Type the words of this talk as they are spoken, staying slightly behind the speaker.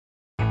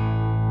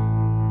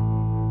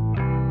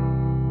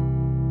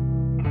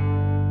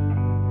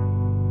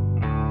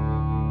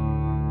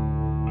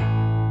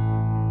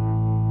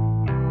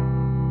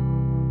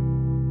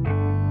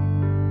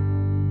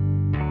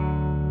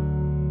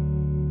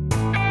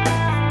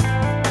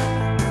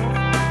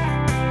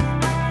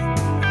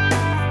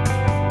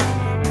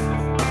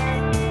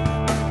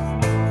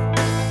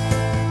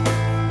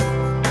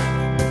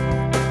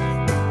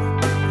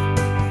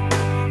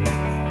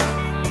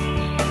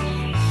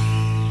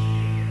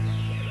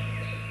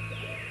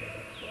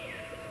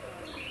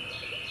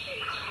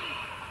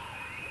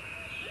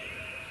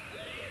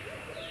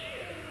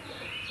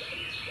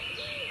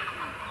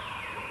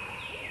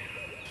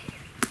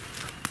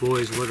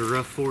Boys, what a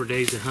rough 4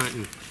 days of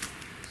hunting.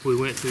 We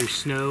went through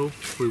snow,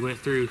 we went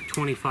through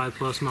 25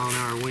 plus mile an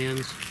hour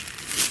winds.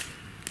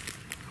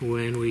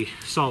 When we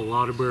saw a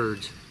lot of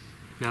birds,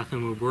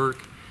 nothing would work.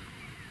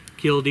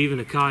 Killed even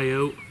a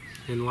coyote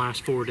in the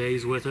last 4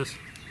 days with us.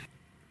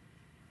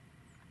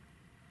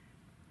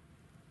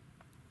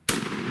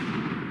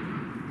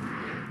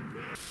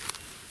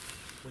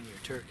 When your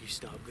turkeys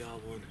stop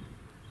gobbling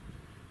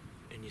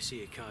and you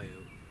see a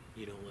coyote,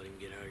 you don't let him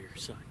get out of your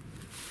sight.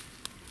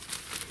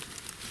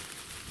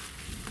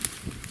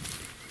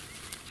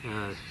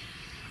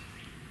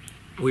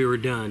 We were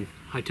done.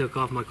 I took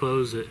off my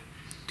clothes at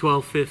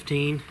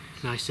 12:15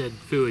 and I said,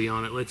 "Phooey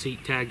on it, let's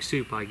eat tag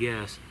soup, I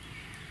guess."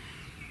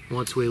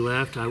 Once we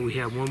left, we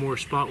had one more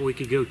spot we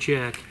could go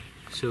check,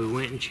 so we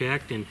went and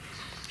checked, and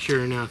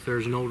sure enough,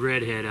 there's an old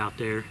redhead out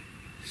there.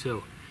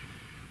 So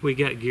we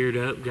got geared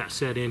up, got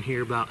set in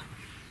here about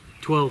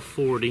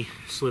 12:40,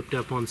 slipped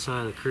up on the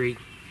side of the creek.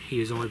 He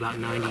was only about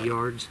 90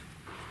 yards.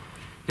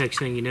 Next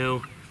thing you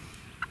know,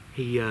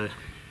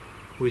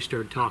 we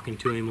started talking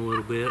to him a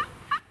little bit.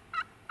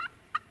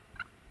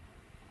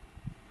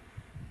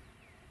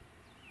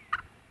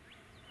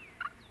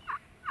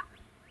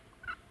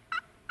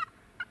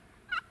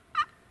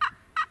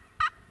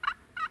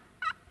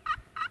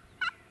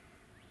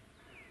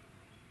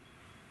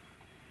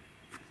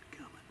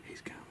 He's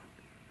coming.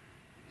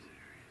 He's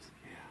serious.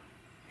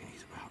 Yeah. And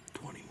he's about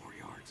 20 more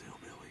yards,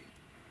 hillbilly.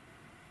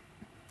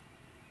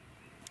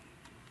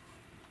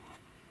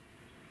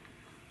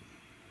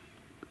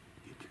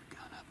 Get your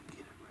gun up and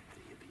get it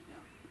ready if you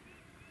know.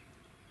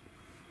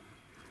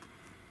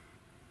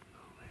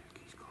 Oh, heck,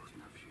 he's close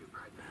enough to shoot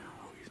right now.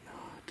 No, he's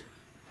not.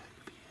 That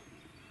could be it.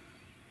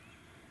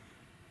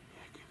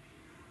 Yeah, it could be.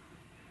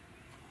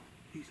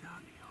 He's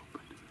out in the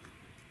open.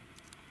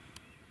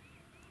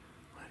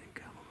 Let him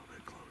come a little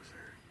bit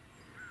closer.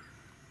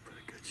 Put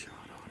a good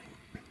shot on him.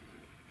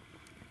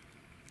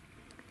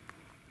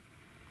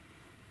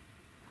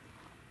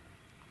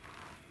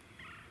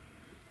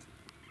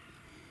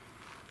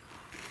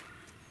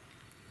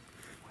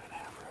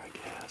 Whatever, I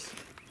guess.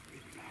 We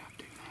didn't have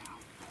to now.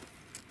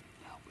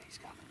 Nope, he's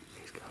coming.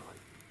 He's coming.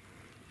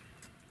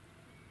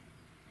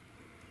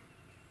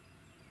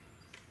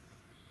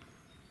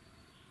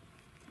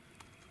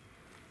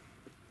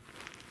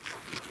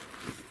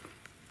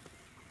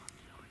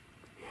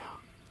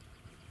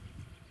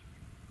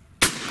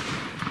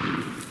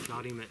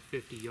 Shot him at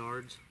 50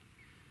 yards.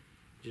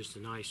 Just a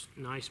nice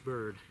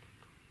bird.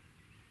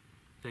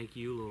 Thank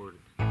you, Lord.